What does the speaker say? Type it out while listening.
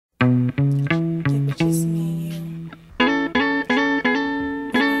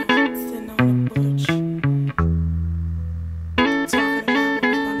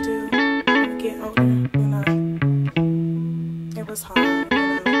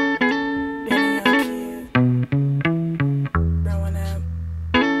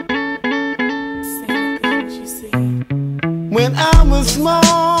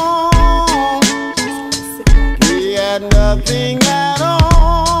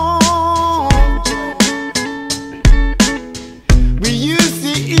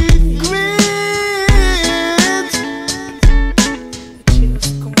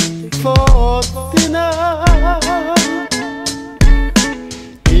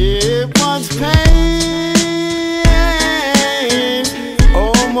much pain,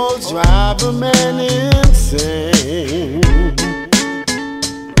 almost drive a man insane.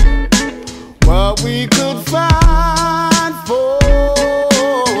 What we could fight for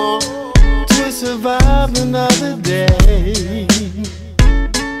to survive another day.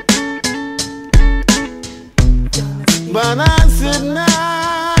 But I said nah.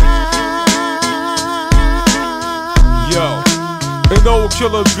 Yo, an old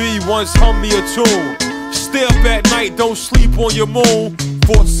killer bee once hummed me a tune. Stay up at night, don't sleep on your moon.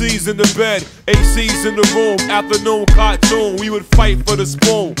 4 C's in the bed, 8 C's in the room. Afternoon cartoon, we would fight for the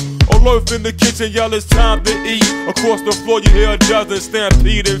spoon. Alert in the kitchen, yell it's time to eat. Across the floor you hear a dozen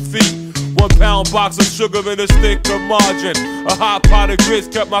stampeding feet. 1 pound box of sugar and a stick of margarine. A hot pot of grits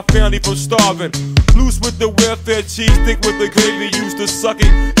kept my family from starving. Loose with the welfare cheese, thick with the gravy. Used to suck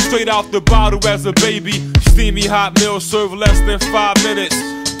it straight out the bottle as a baby. Steamy hot meal served less than 5 minutes.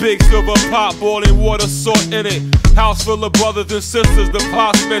 Big silver pot, boiling water, salt in it. House full of brothers and sisters, the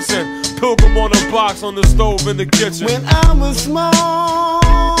pot's missing. Pilgrim on a box on the stove in the kitchen. When I was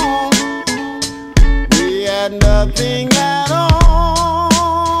small, we had nothing at all.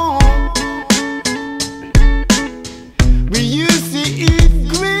 We used to eat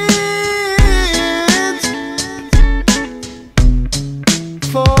grits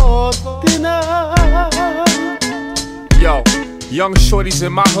for dinner. Yo, young shorties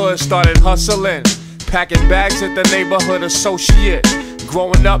in my hood started hustling, packing bags at the neighborhood associate.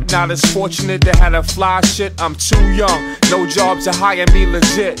 Growing up, not as fortunate to have a fly shit. I'm too young, no job to hire me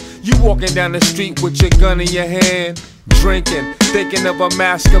legit. You walking down the street with your gun in your hand, drinking, thinking of a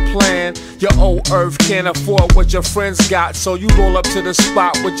master plan. Your old earth can't afford what your friends got, so you roll up to the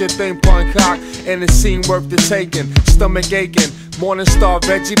spot with your thing punk cock, and it seemed worth the taking. Stomach aching, morning star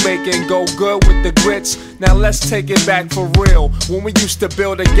veggie bacon, go good with the grits. Now let's take it back for real. When we used to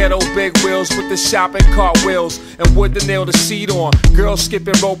build a ghetto big wheels with the shopping cart wheels and wood to nail the seat on. Girls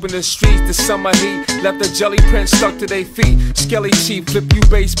skipping rope in the streets, the summer heat left the jelly print stuck to their feet. Skelly cheap, flip you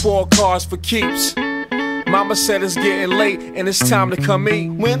baseball cards for keeps. Mama said it's getting late and it's time to come eat.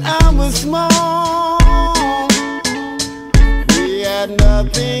 When I was small, we had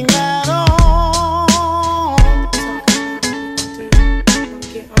nothing at all.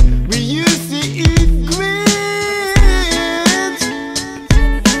 We used